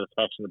customer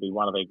satisfaction to be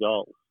one of their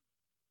goals.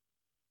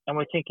 And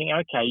we're thinking,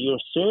 okay,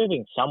 you're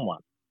serving someone.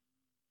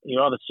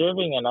 You're either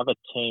serving another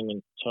team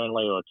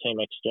internally or a team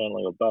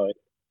externally or both.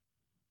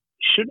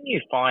 Shouldn't you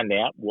find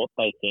out what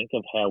they think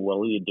of how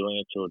well you're doing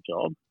at your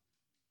job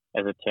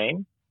as a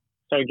team?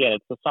 So again,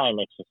 it's the same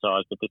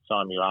exercise, but this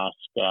time you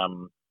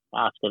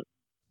ask it,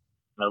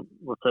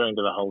 referring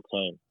to the whole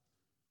team,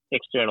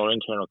 external or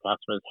internal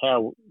customers.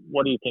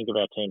 What do you think of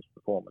our team's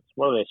performance?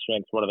 What are their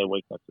strengths? What are their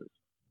weaknesses?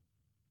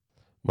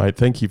 Mate,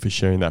 thank you for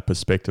sharing that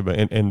perspective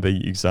and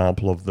the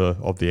example of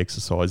the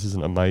exercise.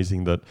 Isn't it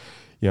amazing that,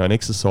 an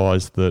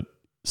exercise that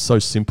so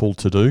simple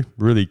to do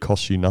really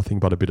costs you nothing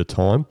but a bit of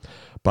time,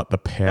 but the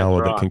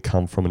power that can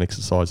come from an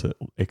exercise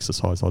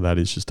like that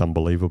is just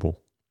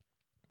unbelievable.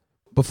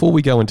 Before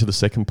we go into the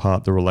second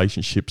part, the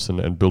relationships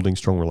and building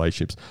strong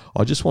relationships,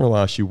 I just want to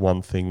ask you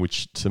one thing,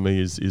 which to me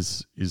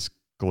is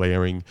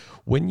glaring.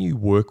 When you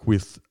work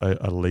with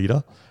a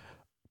leader,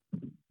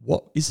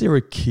 what is there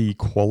a key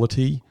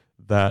quality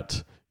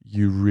that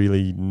you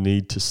really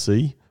need to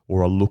see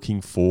or are looking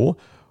for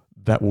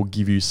that will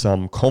give you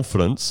some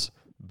confidence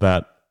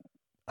that,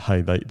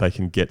 hey, they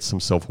can get some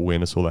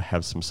self-awareness, or they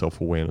have some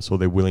self-awareness, or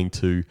they're willing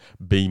to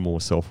be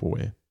more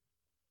self-aware?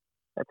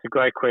 That's a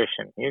great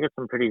question. You've got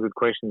some pretty good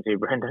questions here,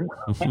 Brendan.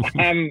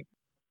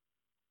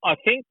 I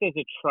think there's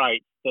a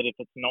trait that if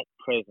it's not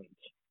present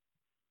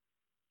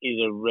is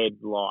a red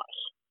light.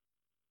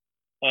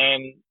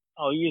 And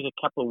I'll use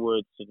a couple of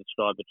words to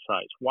describe the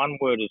traits. One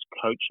word is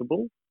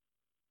coachable,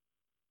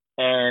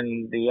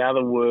 and the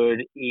other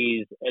word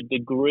is a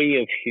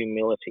degree of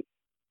humility.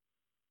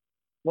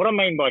 What I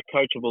mean by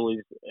coachable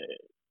is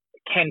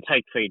can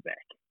take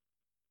feedback.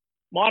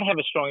 Might have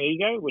a strong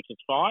ego, which is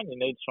fine. You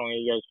need strong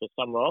egos for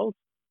some roles,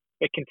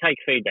 but can take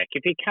feedback.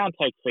 If you can't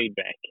take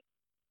feedback,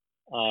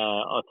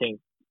 I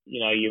think,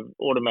 you've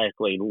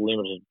automatically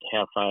limited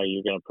how far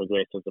you're going to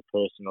progress as a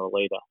person or a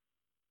leader.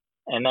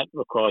 And that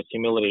requires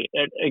humility.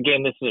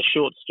 Again, this is a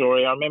short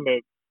story. I remember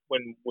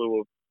when we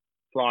were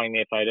flying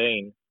the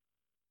F-18,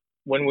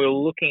 when we were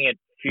looking at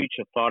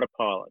future fighter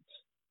pilots,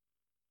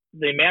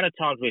 the amount of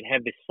times we'd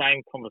have this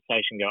same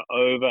conversation go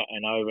over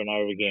and over and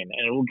over again.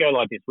 And it would go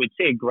like this. We'd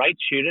see a great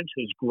student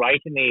who's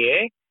great in the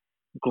air,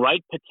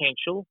 great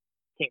potential,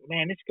 think,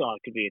 man, this guy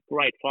could be a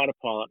great fighter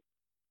pilot,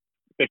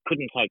 but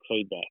couldn't take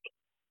feedback.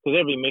 Because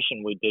every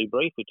mission we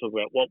debrief, we talk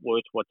about what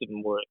worked, what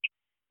didn't work.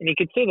 And you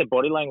could see the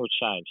body language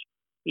change.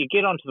 You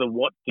get onto the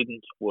what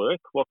didn't work,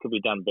 what could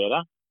be done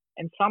better.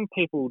 And some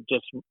people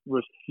just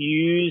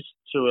refuse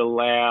to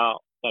allow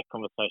that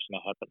conversation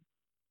to happen.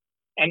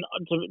 And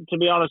to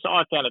be honest,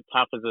 I found it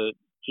tough as a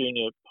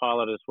junior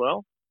pilot as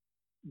well.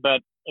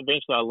 But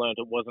eventually I learned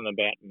it wasn't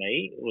about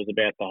me. It was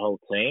about the whole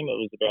team. It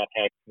was about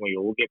how can we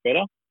all get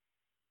better.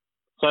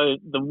 So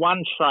the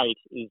one trait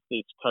is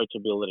this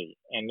coachability.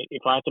 And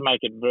if I had to make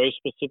it very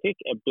specific,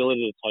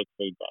 ability to take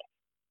feedback.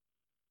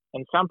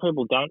 And some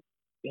people don't,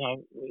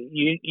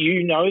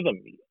 you know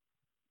them.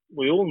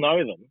 We all know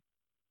them,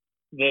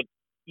 that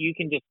you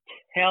can just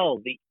tell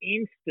the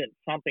instant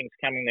something's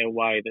coming their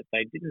way that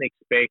they didn't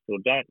expect or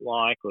don't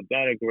like or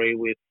don't agree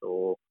with,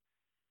 or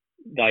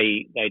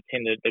they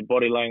tend to, their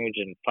body language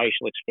and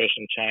facial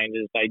expression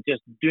changes. They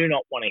just do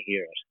not want to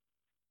hear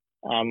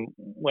it.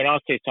 When I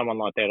see someone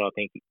like that, I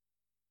think,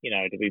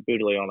 to be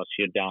brutally honest,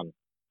 you're done.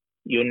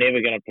 You're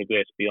never going to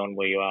progress beyond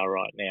where you are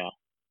right now.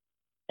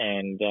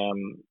 And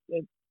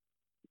it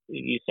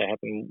used to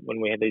happen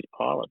when we had these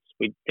pilots.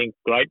 We'd think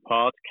great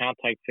pilots can't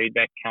take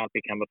feedback, can't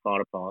become a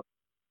fighter pilot,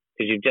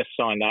 because you've just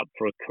signed up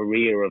for a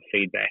career of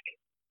feedback.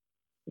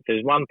 If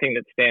there's one thing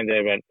that stands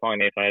out about flying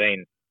the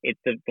F-18, it's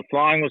that the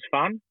flying was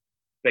fun,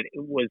 but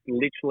it was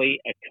literally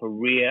a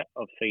career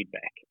of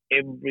feedback.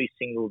 Every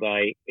single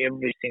day,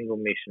 every single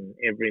mission,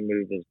 every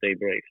move was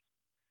debriefed.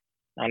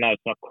 I know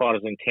it's not quite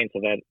as intense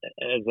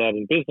as that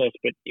in business,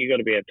 but you've got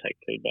to be able to take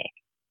feedback.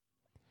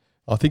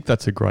 I think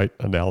that's a great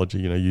analogy,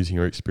 using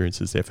your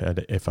experience as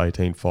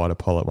F-18 fighter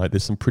pilot, mate.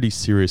 There's some pretty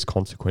serious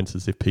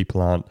consequences if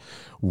people aren't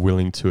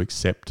willing to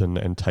accept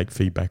and take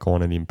feedback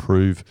on and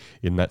improve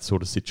in that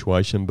sort of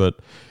situation. But,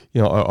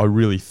 I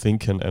really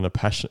think and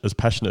as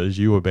passionate as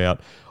you about,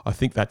 I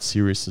think that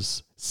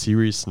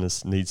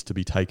seriousness needs to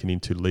be taken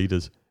into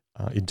leaders'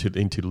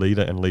 into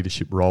leader and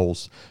leadership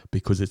roles,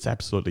 because it's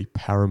absolutely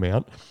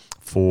paramount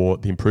for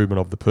the improvement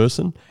of the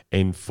person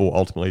and for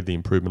ultimately the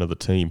improvement of the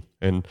team.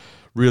 And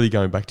really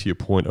going back to your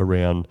point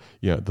around,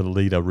 the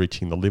leader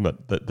reaching the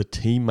limit, that the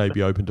team may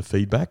be open to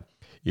feedback.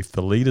 If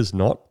the leader's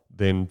not,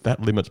 then that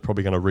limit's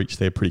probably going to reach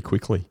there pretty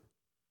quickly.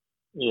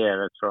 Yeah,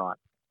 that's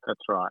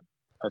right.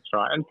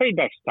 And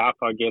feedback's tough,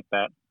 I get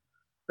that.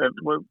 But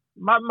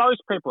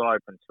most people are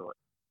open to it.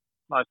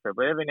 Most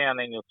people. Every now and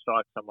then you'll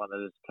strike someone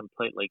that is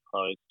completely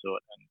closed to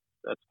it, and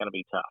that's going to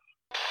be tough.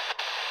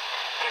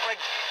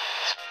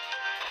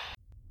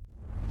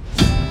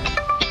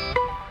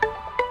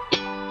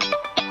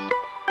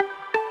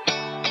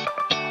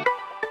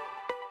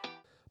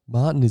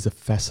 Martin is a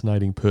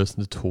fascinating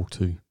person to talk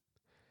to.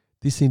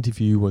 This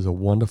interview was a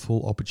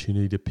wonderful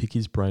opportunity to pick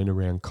his brain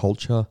around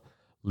culture,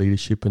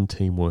 leadership and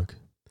teamwork.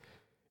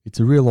 It's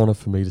a real honour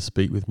for me to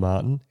speak with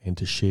Martin and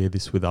to share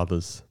this with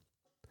others.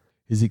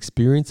 His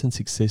experience and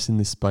success in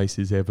this space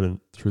is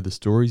evident through the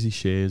stories he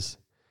shares,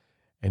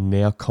 and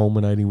now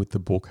culminating with the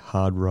book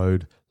Hard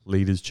Road,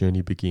 Leader's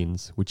Journey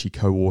Begins, which he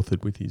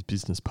co-authored with his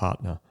business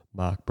partner,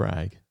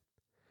 Bragg.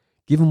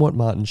 Given what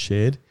Martin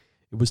shared,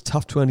 it was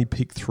tough to only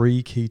pick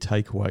 3 key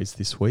takeaways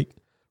this week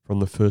from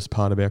the first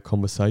part of our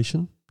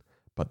conversation,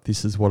 but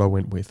this is what I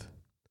went with.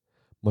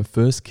 My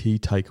first key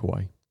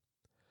takeaway: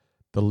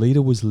 the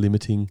leader was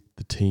limiting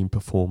the team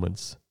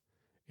performance.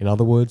 In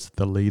other words,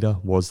 the leader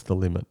was the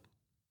limit.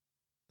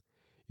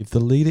 If the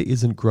leader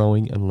isn't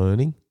growing and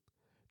learning,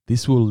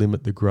 this will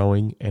limit the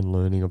growing and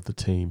learning of the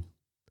team.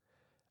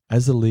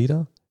 As a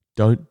leader,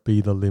 don't be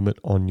the limit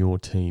on your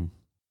team.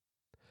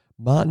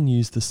 Martin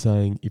used the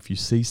saying, if you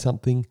see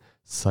something,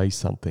 say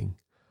something.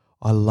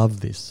 I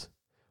love this.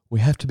 We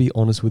have to be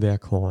honest with our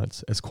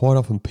clients, as quite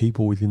often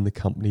people within the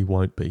company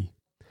won't be.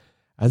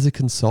 As a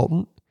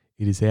consultant,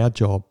 it is our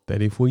job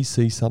that if we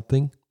see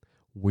something,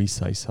 we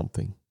say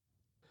something.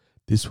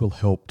 This will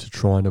help to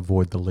try and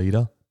avoid the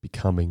leader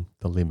becoming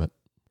the limit.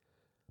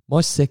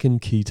 My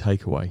second key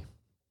takeaway: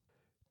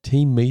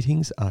 team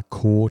meetings are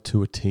core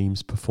to a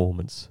team's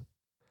performance.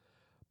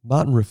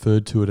 Martin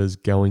referred to it as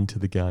going to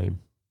the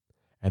game,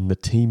 and the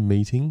team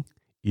meeting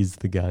is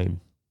the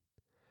game.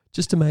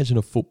 Just imagine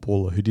a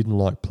footballer who didn't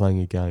like playing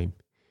a game.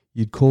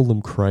 You'd call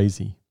them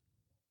crazy.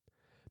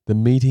 The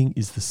meeting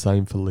is the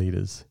same for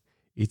leaders.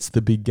 It's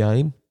the big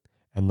game,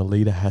 and the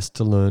leader has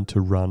to learn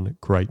to run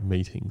great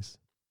meetings.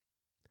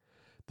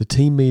 The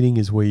team meeting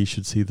is where you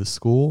should see the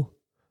score,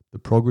 the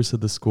progress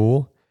of the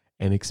score,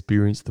 and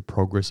experience the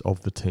progress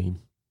of the team.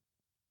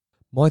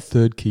 My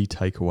third key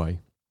takeaway: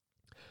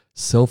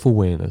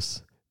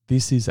 self-awareness.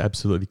 This is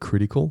absolutely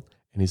critical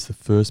and is the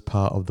first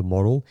part of the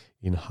model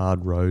in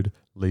Hard Road,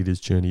 Leader's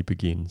Journey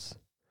Begins.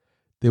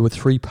 There were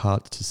 3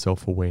 parts to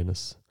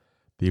self-awareness: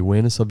 the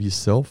awareness of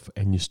yourself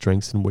and your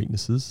strengths and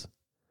weaknesses,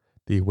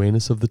 the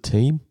awareness of the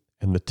team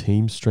and the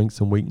team's strengths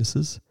and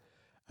weaknesses,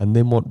 and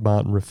then what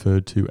Martin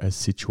referred to as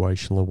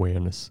situational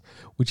awareness,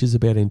 which is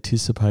about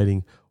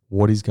anticipating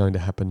what is going to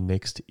happen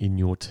next in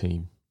your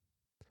team.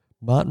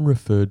 Martin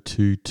referred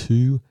to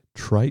 2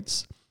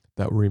 traits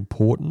that were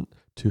important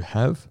to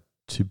have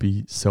to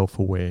be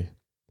self-aware.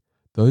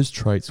 Those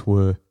traits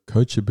were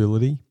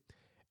coachability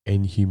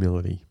and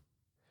humility.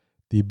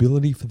 The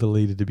ability for the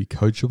leader to be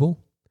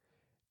coachable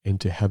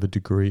and to have a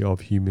degree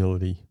of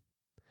humility.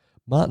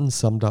 Martin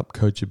summed up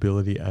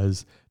coachability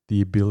as the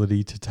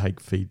ability to take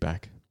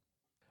feedback.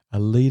 A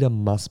leader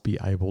must be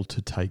able to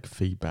take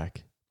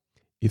feedback.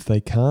 If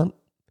they can't,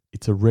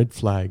 it's a red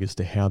flag as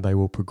to how they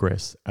will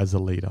progress as a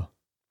leader.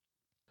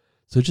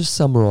 So just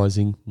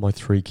summarising my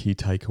 3 key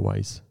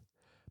takeaways.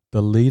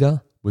 The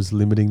leader was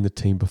limiting the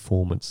team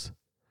performance,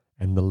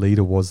 and the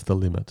leader was the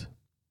limit.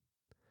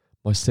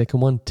 My second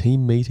one: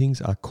 team meetings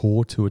are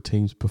core to a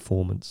team's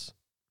performance.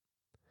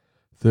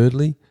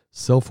 Thirdly,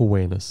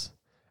 self-awareness.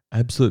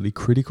 Absolutely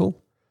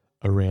critical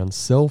around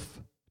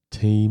self,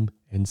 team,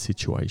 and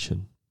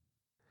situation.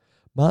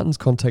 Martin's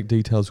contact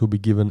details will be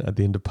given at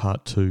the end of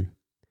part 2.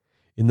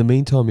 In the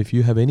meantime, if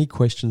you have any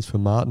questions for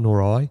Martin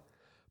or I,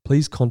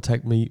 please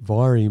contact me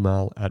via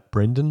email at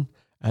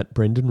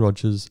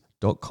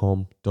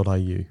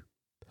brendan@brendanrogers.com.au.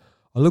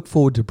 I look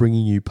forward to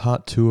bringing you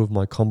part 2 of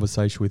my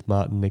conversation with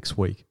Martin next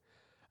week,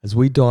 as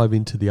we dive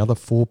into the other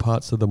 4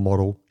 parts of the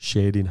model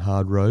shared in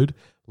Hard Road,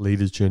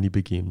 Leader's Journey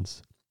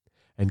Begins,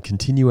 and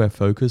continue our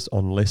focus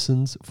on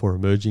lessons for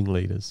emerging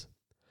leaders.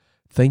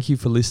 Thank you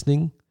for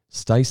listening.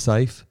 Stay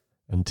safe.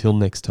 Until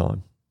next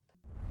time.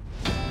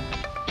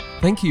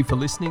 Thank you for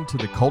listening to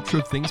the Culture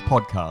of Things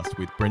podcast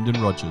with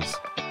Brendan Rogers.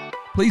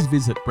 Please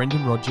visit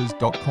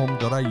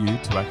brendanrogers.com.au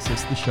to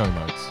access the show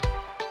notes.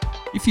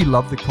 If you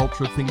love the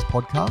Culture of Things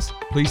podcast,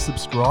 please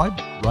subscribe,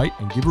 rate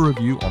and give a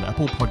review on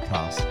Apple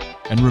Podcasts.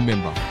 And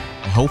remember,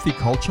 a healthy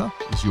culture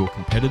is your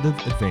competitive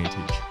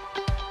advantage.